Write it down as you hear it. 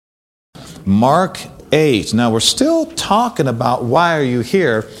Mark 8. Now, we're still talking about why are you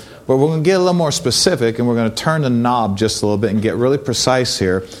here, but we're going to get a little more specific, and we're going to turn the knob just a little bit and get really precise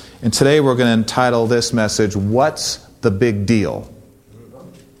here. And today we're going to entitle this message, What's the Big Deal?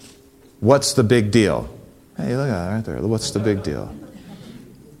 What's the big deal? Hey, look at that right there. What's the big deal?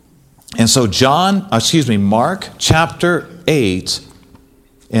 And so Mark chapter 8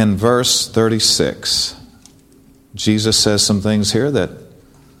 and verse 36. Jesus says some things here that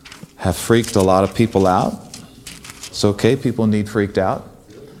have freaked a lot of people out. It's okay, people need freaked out.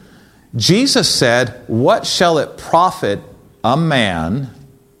 Jesus said, "What shall it profit a man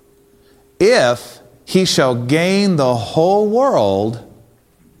if he shall gain the whole world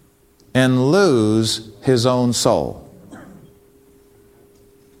and lose his own soul?"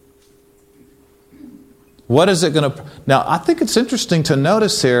 What is it going to... Now, I think it's interesting to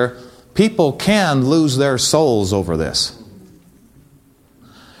notice here, people can lose their souls over this.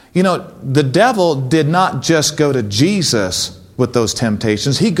 You know, the devil did not just go to Jesus with those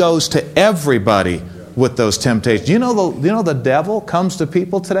temptations. He goes to everybody with those temptations. You know the devil comes to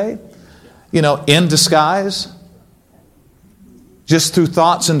people today, in disguise, just through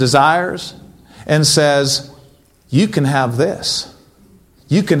thoughts and desires, and says, you can have this.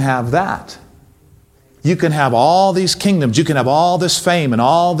 You can have that. You can have all these kingdoms. You can have all this fame and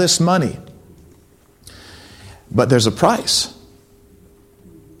all this money. But there's a price.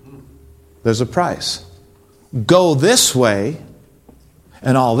 There's a price. Go this way,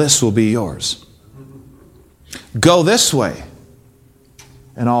 and all this will be yours. Go this way,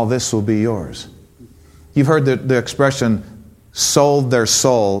 and all this will be yours. You've heard the expression, sold their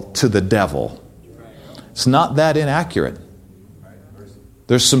soul to the devil. It's not that inaccurate.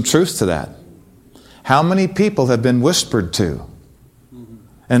 There's some truth to that. How many people have been whispered to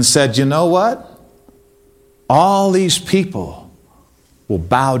and said, you know what? All these people will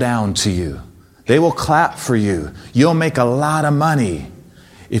bow down to you. They will clap for you. You'll make a lot of money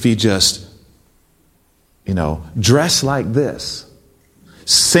if you just, dress like this,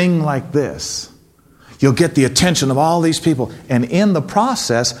 sing like this. You'll get the attention of all these people. And in the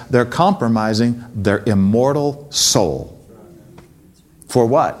process, they're compromising their immortal soul. For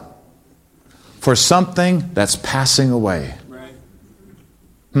what? For something that's passing away.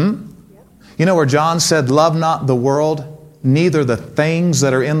 You know where John said, love not the world, neither the things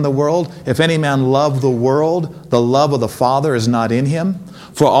that are in the world. If any man love the world, the love of the Father is not in him.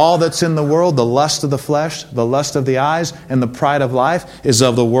 For all that's in the world, the lust of the flesh, the lust of the eyes, and the pride of life is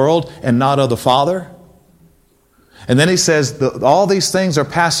of the world and not of the Father. And then he says, all these things are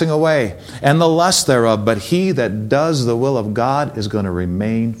passing away, and the lust thereof, but he that does the will of God is going to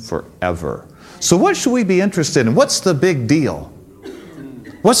remain forever. So what should we be interested in? What's the big deal?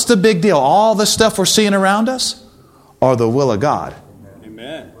 What's the big deal? All the stuff we're seeing around us, or the will of God?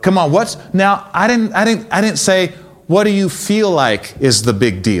 Amen. Come on, now? I didn't say, what do you feel like is the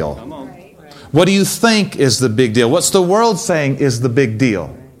big deal? Come on. What do you think is the big deal? What's the world saying is the big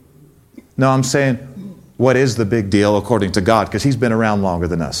deal? No, I'm saying, what is the big deal according to God? Because He's been around longer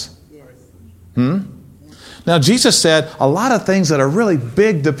than us. Now, Jesus said a lot of things that are really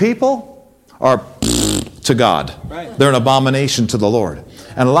big to people are to God. Right. They're an abomination to the Lord.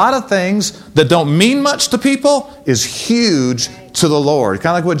 And a lot of things that don't mean much to people is huge to the Lord.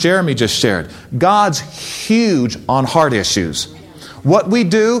 Kind of like what Jeremy just shared. God's huge on heart issues. What we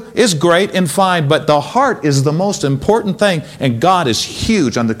do is great and fine, but the heart is the most important thing, and God is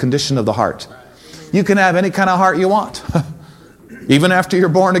huge on the condition of the heart. You can have any kind of heart you want. Even after you're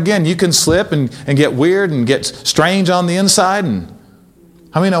born again, you can slip and get weird and get strange on the inside. And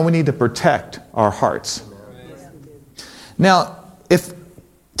how many know we need to protect our hearts? Now,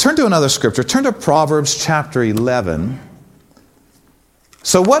 turn to another scripture. Turn to Proverbs chapter 11.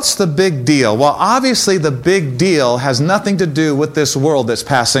 So what's the big deal? Well, obviously the big deal has nothing to do with this world that's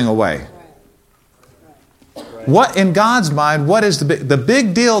passing away. What, in God's mind, what is the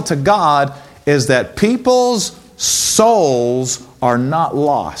big deal to God is that people's souls are not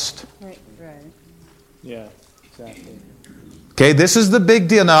lost. Right. Yeah, exactly. Okay, this is the big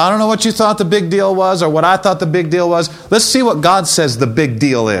deal. Now, I don't know what you thought the big deal was or what I thought the big deal was. Let's see what God says the big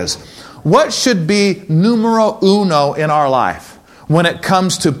deal is. What should be numero uno in our life when it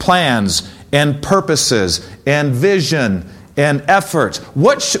comes to plans and purposes and vision and effort?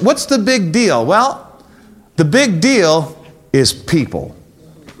 What's the big deal? Well, the big deal is people.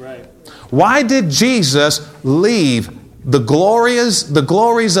 Right. Why did Jesus leave the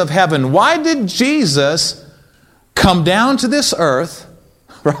glories of heaven? Why did Jesus come down to this earth,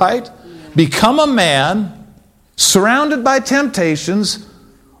 right? Become a man, surrounded by temptations.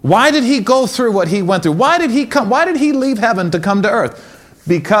 Why did He go through what He went through? Why did He come? Why did He leave heaven to come to earth?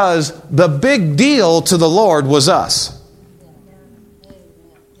 because the big deal to the Lord was us.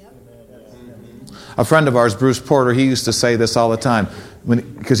 A friend of ours, Bruce Porter, he used to say this all the time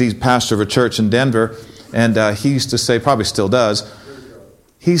because he's pastor of a church in Denver, and he used to say, probably still does,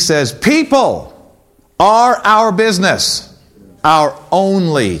 he says, people are our business, our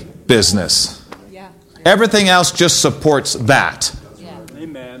only business. Yeah. Everything else just supports that. Yeah.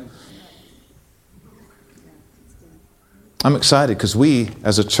 Amen. I'm excited because we,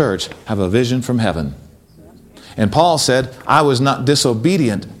 as a church, have a vision from heaven. And Paul said, I was not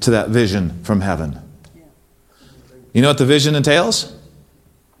disobedient to that vision from heaven. You know what the vision entails?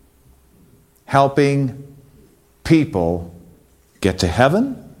 Helping people get to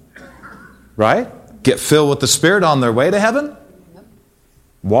heaven, right? Get filled with the Spirit on their way to heaven.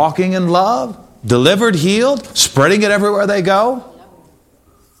 Walking in love, delivered, healed, spreading it everywhere they go.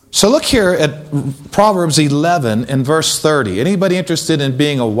 So look here at Proverbs 11 and verse 30. Anybody interested in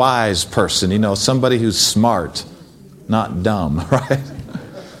being a wise person? You know, somebody who's smart, not dumb, right?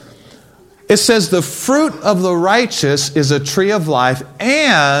 It says, the fruit of the righteous is a tree of life,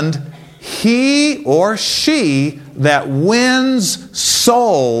 and he or she that wins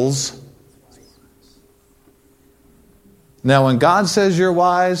souls. Now, when God says you're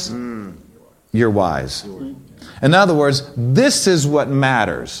wise, you're wise. In other words, this is what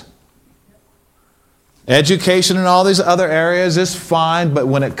matters. Education in all these other areas is fine, but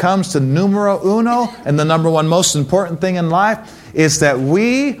when it comes to numero uno, and the number one most important thing in life, is that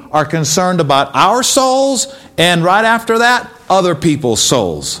we are concerned about our souls, and right after that, other people's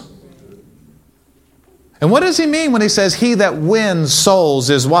souls. And what does he mean when he says, he that wins souls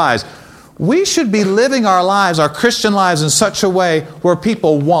is wise? We should be living our lives, our Christian lives, in such a way where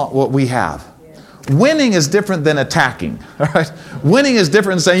people want what we have. Winning is different than attacking. All right? Winning is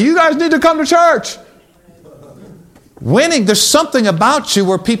different than saying, you guys need to come to church. Winning, there's something about you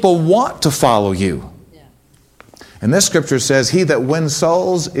where people want to follow you. And this scripture says, he that wins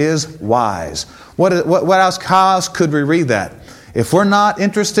souls is wise. What else? How else could we read that? If we're not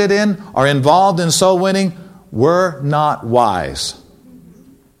interested in or involved in soul winning, we're not wise.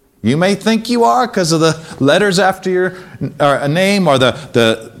 You may think you are because of the letters after your name or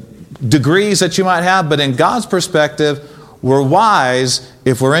the degrees that you might have, but in God's perspective, we're wise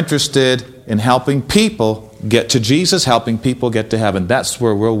if we're interested in helping people get to Jesus, helping people get to heaven. That's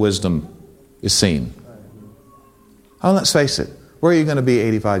where real wisdom is seen. Oh, let's face it. Where are you going to be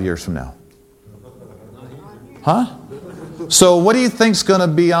 85 years from now? Huh? So what do you think's going to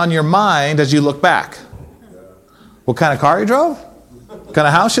be on your mind as you look back? What kind of car you drove? What kind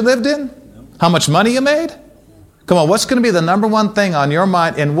of house you lived in? How much money you made? Come on, what's going to be the number one thing on your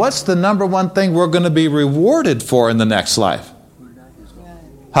mind? And what's the number one thing we're going to be rewarded for in the next life?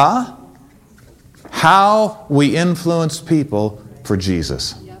 Huh? How we influence people for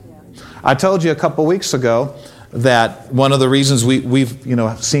Jesus. I told you a couple weeks ago that one of the reasons we've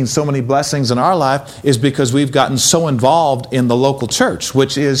seen so many blessings in our life is because we've gotten so involved in the local church,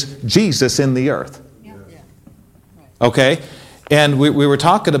 which is Jesus in the earth. Okay? And we were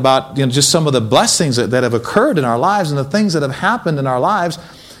talking about just some of the blessings that have occurred in our lives and the things that have happened in our lives.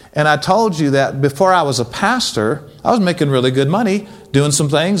 And I told you that before I was a pastor, I was making really good money doing some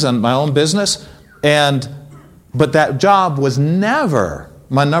things on my own business. But that job was never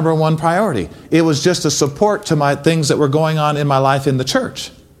my number one priority. It was just a support to my things that were going on in my life in the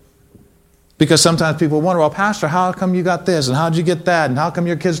church. Because sometimes people wonder, well, Pastor, how come you got this? And how did you get that? And how come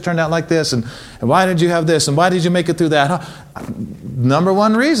your kids turned out like this? And why did you have this? And why did you make it through that? Number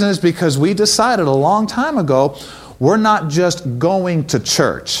one reason is because we decided a long time ago, we're not just going to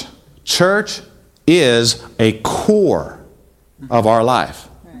church. Church is a core of our life.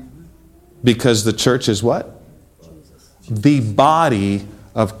 Because the church is what? The body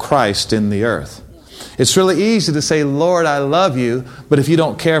of Christ in the earth. It's really easy to say, Lord, I love you, but if you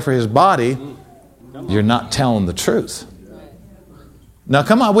don't care for His body, you're not telling the truth. Now,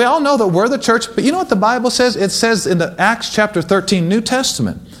 come on, we all know that we're the church, but you know what the Bible says? It says in the Acts chapter 13, New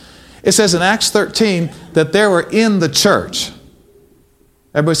Testament, it says in Acts 13 that they were in the church.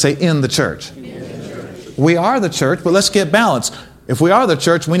 Everybody say, in the church. In the church. We are the church, but let's get balanced. If we are the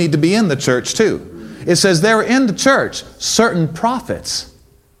church, we need to be in the church too. It says they were in the church, certain prophets.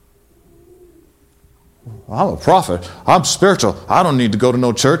 Well, I'm a prophet. I'm spiritual. I don't need to go to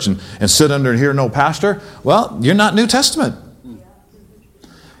no church and sit under and hear no pastor. Well, you're not New Testament.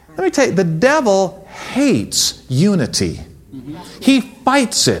 Let me tell you, the devil hates unity. He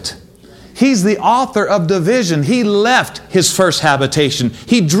fights it. He's the author of division. He left his first habitation.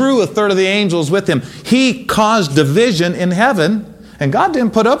 He drew a third of the angels with him. He caused division in heaven, and God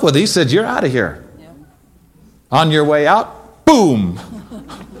didn't put up with it. He said, you're out of here. On your way out, boom.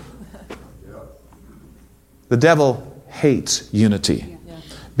 The devil hates unity.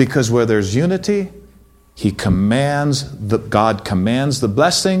 Because where there's unity, God commands the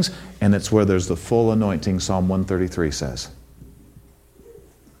blessings, and it's where there's the full anointing, Psalm 133 says.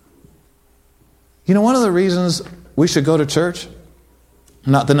 You know, one of the reasons we should go to church,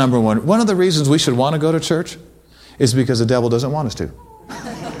 not the number one of the reasons we should want to go to church is because the devil doesn't want us to.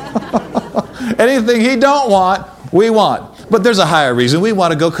 Anything he don't want, we want. But there's a higher reason. We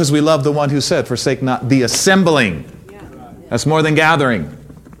want to go because we love the one who said, forsake not the assembling. That's more than gathering.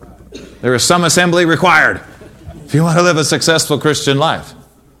 There is some assembly required if you want to live a successful Christian life.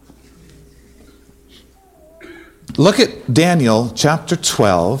 Look at Daniel chapter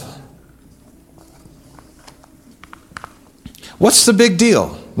 12. What's the big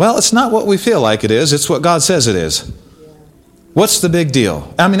deal? Well, it's not what we feel like it is. It's what God says it is. What's the big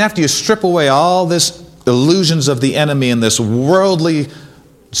deal? I mean, after you strip away all this illusions of the enemy and this worldly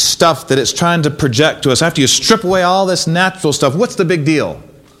stuff that it's trying to project to us, after you strip away all this natural stuff, what's the big deal?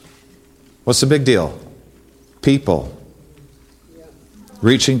 What's the big deal? People.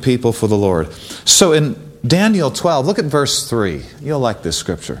 Reaching people for the Lord. So in Daniel 12, look at verse 3. You'll like this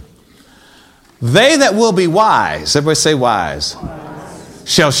scripture. They that will be wise, everybody say wise,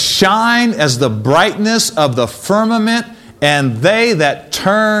 shall shine as the brightness of the firmament, and they that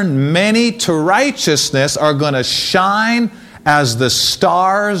turn many to righteousness are going to shine as the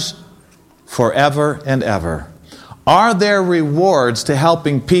stars forever and ever. Are there rewards to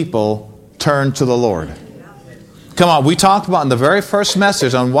helping people turn to the Lord? Come on, we talked about in the very first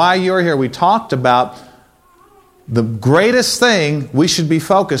message on why you're here, we talked about the greatest thing we should be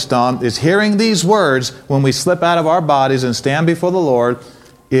focused on is hearing these words when we slip out of our bodies and stand before the Lord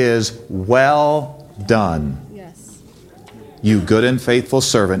is, well done. Yes. You good and faithful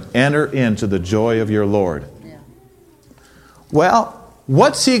servant, enter into the joy of your Lord. Yeah. Well,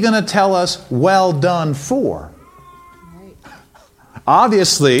 what's he going to tell us well done for? Right.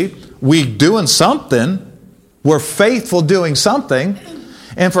 Obviously, we doing something. We're faithful doing something.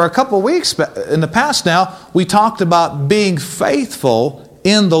 And for a couple of weeks in the past now, we talked about being faithful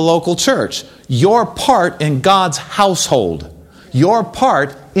in the local church. Your part in God's household. Your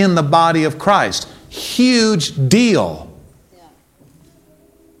part in the body of Christ. Huge deal. Yeah.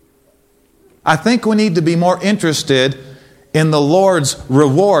 I think we need to be more interested in the Lord's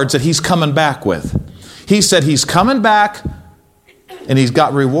rewards that He's coming back with. He said He's coming back and He's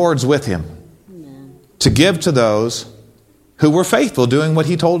got rewards with Him. Amen. To give to those who were faithful doing what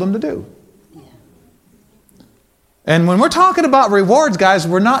He told them to do. Yeah. And when we're talking about rewards, guys,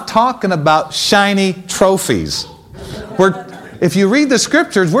 we're not talking about shiny trophies. If you read the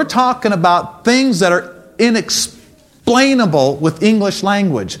scriptures, we're talking about things that are inexplainable with English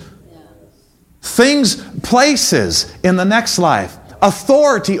language. Yeah. Things, places in the next life.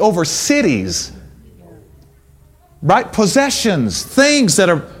 Authority over cities. Right? Possessions. Things that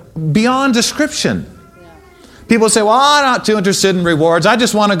are beyond description. People say, well, I'm not too interested in rewards. I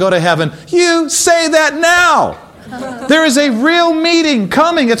just want to go to heaven. You say that now. There is a real meeting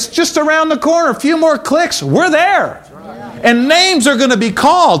coming. It's just around the corner. A few more clicks. We're there. And names are going to be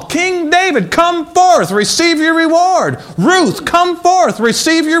called. King David, come forth. Receive your reward. Ruth, come forth.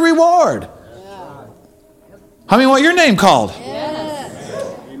 Receive your reward. How many want your name called?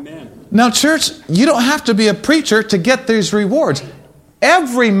 Amen. Now, church, you don't have to be a preacher to get these rewards.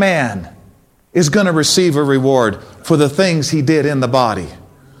 Every man is going to receive a reward for the things he did in the body.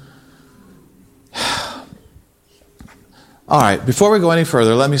 All right, before we go any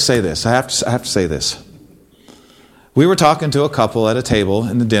further, let me say this. I have to say this. We were talking to a couple at a table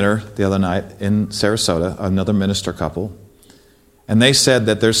in the dinner the other night in Sarasota, another minister couple. And they said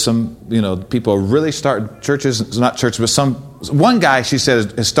that there's some, people really start churches, not churches, but one guy, she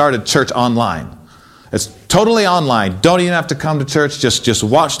said, has started church online. It's totally online. Don't even have to come to church. Just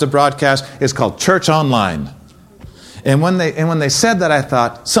watch the broadcast. It's called Church Online. And when they said that, I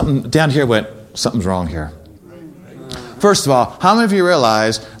thought, something down here something's wrong here. First of all, how many of you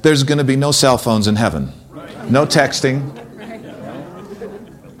realize there's going to be no cell phones in heaven? No texting.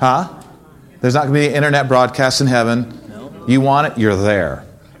 Huh? There's not going to be any internet broadcasts in heaven. You want it, you're there.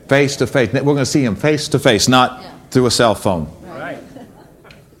 Face to face. We're going to see Him face to face, not through a cell phone.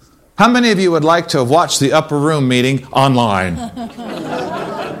 How many of you would like to have watched the upper room meeting online?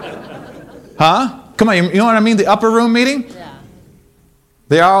 Huh? Come on, you know what I mean? The upper room meeting? Yeah.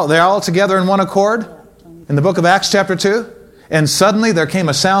 They're all together in one accord in the book of Acts chapter 2. And suddenly there came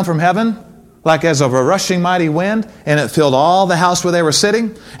a sound from heaven like as of a rushing mighty wind, and it filled all the house where they were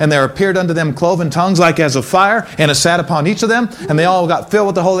sitting. And there appeared unto them cloven tongues like as of fire, and it sat upon each of them. And they all got filled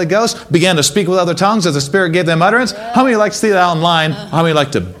with the Holy Ghost, began to speak with other tongues as the Spirit gave them utterance. How many like to see that online? How many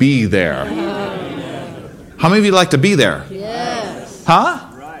like to be there? How many of you like to be there? Yes. Huh?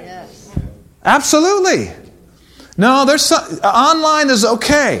 Right. Yes. Absolutely. No, online is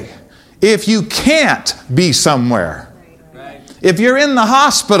okay if you can't be somewhere. Right. If you're in the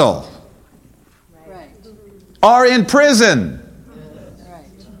hospital Right. or in prison, Right.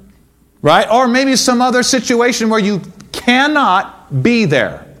 right? Or maybe some other situation where you cannot be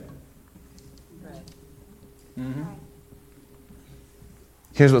there.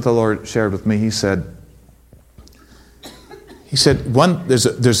 Here's what the Lord shared with me. He said,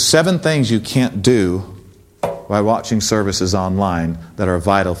 there's 7 things you can't do by watching services online that are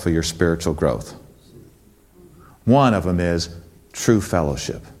vital for your spiritual growth. One of them is true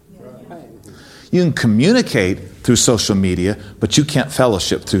fellowship. You can communicate through social media, but you can't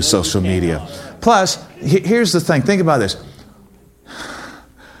fellowship through social media. Plus, here's the thing. Think about this.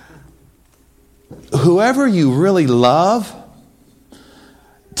 Whoever you really love,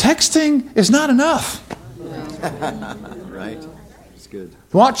 texting is not enough. Right. It's good.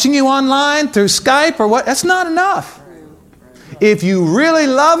 Watching you online through Skype or what, that's not enough. If you really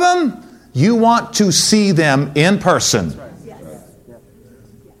love them, you want to see them in person.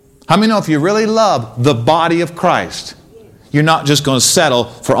 How many know if you really love the body of Christ, you're not just going to settle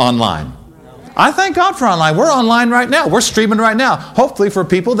for online? I thank God for online. We're online right now. We're streaming right now. Hopefully for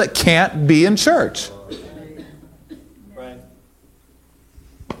people that can't be in church. Right.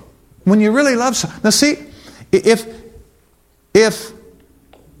 When you really love someone. Now see, if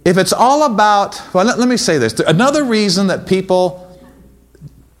it's all about, well, let me say this. Another reason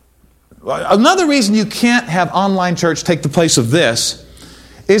you can't have online church take the place of this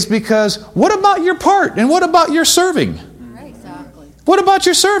is because what about your part? And what about your serving? Right. Exactly. What about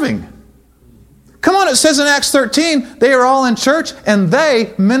your serving? Come on, it says in Acts 13, they are all in church and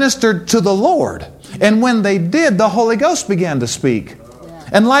they ministered to the Lord. And when they did, the Holy Ghost began to speak. Yeah.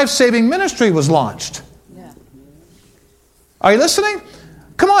 And life-saving ministry was launched. Yeah. Are you listening?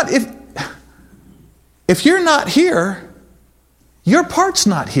 Come on, if you're not here, your part's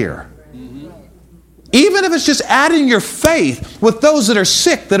not here. Even if it's just adding your faith with those that are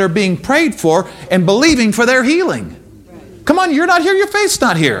sick that are being prayed for and believing for their healing. Come on, you're not here, your faith's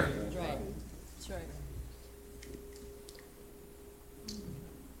not here. Right. That's right.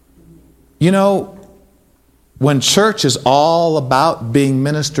 You know, when church is all about being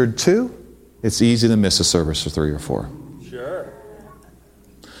ministered to, it's easy to miss a service or 3 or 4. Sure.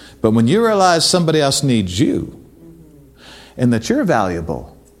 But when you realize somebody else needs you and that you're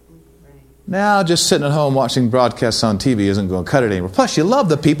valuable, now just sitting at home watching broadcasts on TV isn't going to cut it anymore. Plus, you love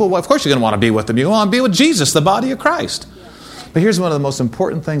the people. Well, of course you're going to want to be with them. You want to be with Jesus, the body of Christ. But here's one of the most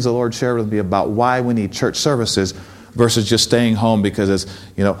important things the Lord shared with me about why we need church services versus just staying home because it's,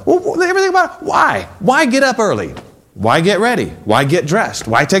 everything about it. Why? Why get up early? Why get ready? Why get dressed?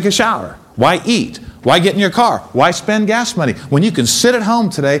 Why take a shower? Why eat? Why get in your car? Why spend gas money? When you can sit at home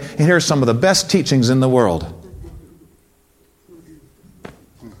today and hear some of the best teachings in the world.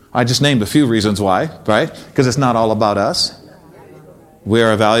 I just named a few reasons why, right? Because it's not all about us. We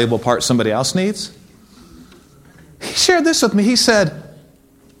are a valuable part somebody else needs. He shared this with me. He said,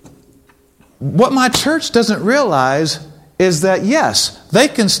 what my church doesn't realize is that, yes, they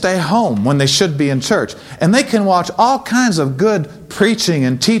can stay home when they should be in church. And they can watch all kinds of good preaching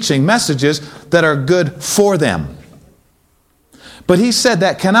and teaching messages that are good for them. But he said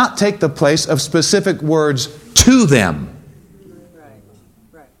that cannot take the place of specific words to them.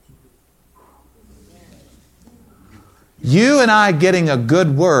 You and I getting a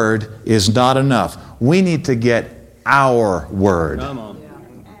good word is not enough. We need to get our word. Come on.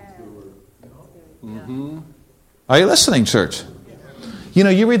 Are you listening, church?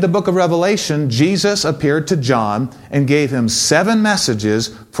 You read the book of Revelation, Jesus appeared to John and gave him 7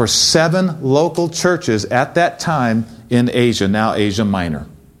 messages for 7 local churches at that time in Asia, now Asia Minor.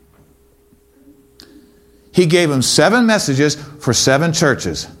 He gave him 7 messages for 7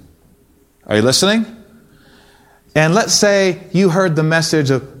 churches. Are you listening? And let's say you heard the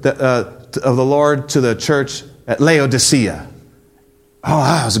message of the Lord to the church at Laodicea. Oh,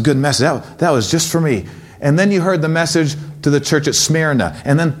 that was a good message. That was just for me. And then you heard the message to the church at Smyrna,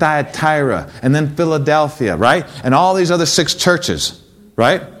 and then Thyatira, and then Philadelphia, right? And all these other 6 churches,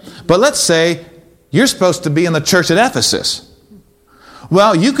 right? But let's say you're supposed to be in the church at Ephesus.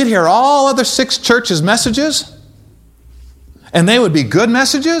 Well, you could hear all other 6 churches' messages, and they would be good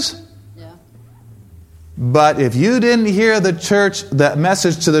messages. But if you didn't hear that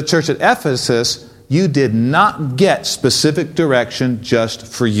message to the church at Ephesus, you did not get specific direction just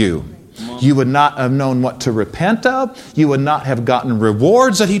for you. You would not have known what to repent of. You would not have gotten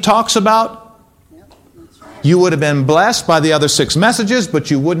rewards that he talks about. You would have been blessed by the other 6 messages, but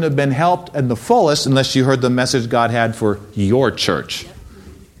you wouldn't have been helped in the fullest unless you heard the message God had for your church.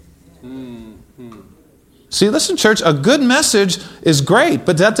 See, listen, church, a good message is great,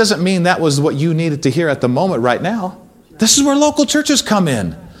 but that doesn't mean that was what you needed to hear at the moment right now. This is where local churches come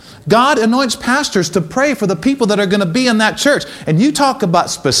in. God anoints pastors to pray for the people that are going to be in that church. And you talk about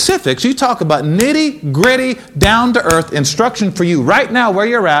specifics, you talk about nitty-gritty, down-to-earth instruction for you right now where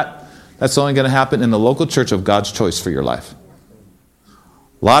you're at. That's only going to happen in the local church of God's choice for your life.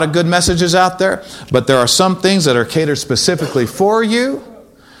 A lot of good messages out there, but there are some things that are catered specifically for you.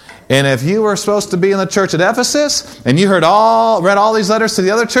 And if you were supposed to be in the church at Ephesus and you read all these letters to the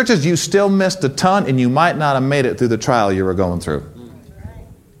other churches, you still missed a ton and you might not have made it through the trial you were going through.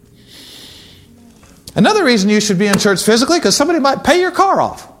 Another reason you should be in church physically, because somebody might pay your car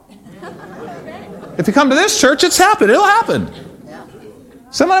off. If you come to this church, it's happened. It'll happen.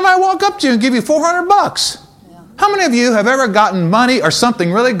 Somebody might walk up to you and give you $400. How many of you have ever gotten money or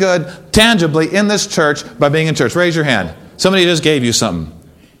something really good tangibly in this church by being in church? Raise your hand. Somebody just gave you something.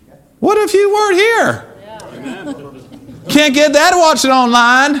 What if you weren't here? Can't get that to watch it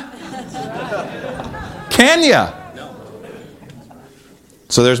online. Can ya?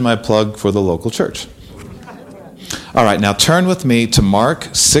 So there's my plug for the local church. All right, now turn with me to Mark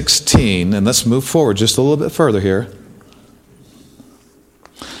 16, and let's move forward just a little bit further here.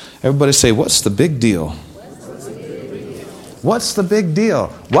 Everybody say, what's the big deal? What's the big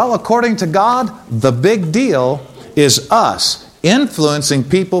deal? Well, according to God, the big deal is us influencing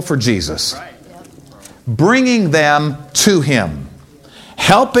people for Jesus. Bringing them to Him.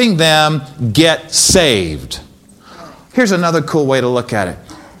 Helping them get saved. Here's another cool way to look at it.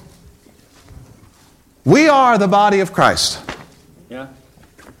 We are the body of Christ. Yeah.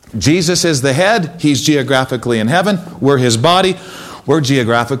 Jesus is the head. He's geographically in heaven. We're His body. We're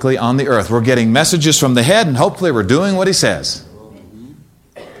geographically on the earth. We're getting messages from the head, and hopefully we're doing what He says.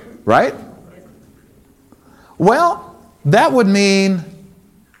 Right? Well, that would mean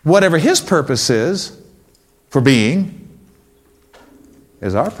whatever His purpose is for being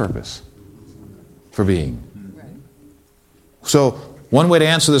is our purpose for being. So, one way to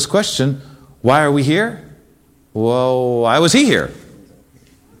answer this question, why are we here? Well, why was He here?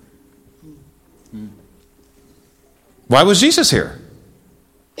 Why was Jesus here?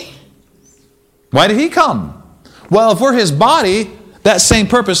 Why did He come? Well, if we're His body, that same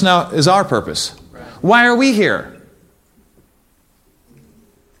purpose now is our purpose. Why are we here?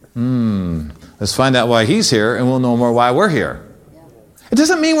 Let's find out why He's here, and we'll know more why we're here. It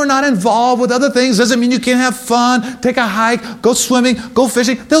doesn't mean we're not involved with other things. It doesn't mean you can't have fun, take a hike, go swimming, go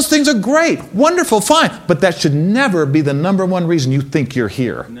fishing. Those things are great, wonderful, fine. But that should never be the number one reason you think you're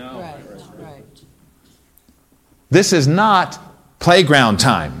here. No. Right. This is not playground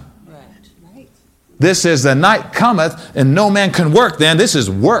time. Right. This is the night cometh, and no man can work then. This is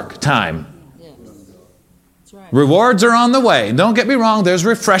work time. Yes. That's right. Rewards are on the way. Don't get me wrong, there's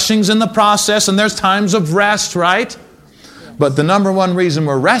refreshings in the process, and there's times of rest, right? But the number one reason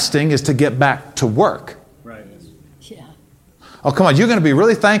we're resting is to get back to work. Right. Yeah. Oh, come on. You're going to be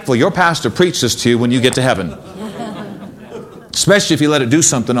really thankful your pastor preached this to you when you get to heaven. Especially if you let it do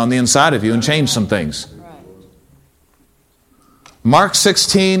something on the inside of you and change some things. Right. Mark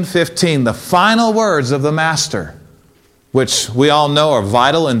 16:15, the final words of the Master, which we all know are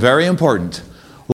vital and very important.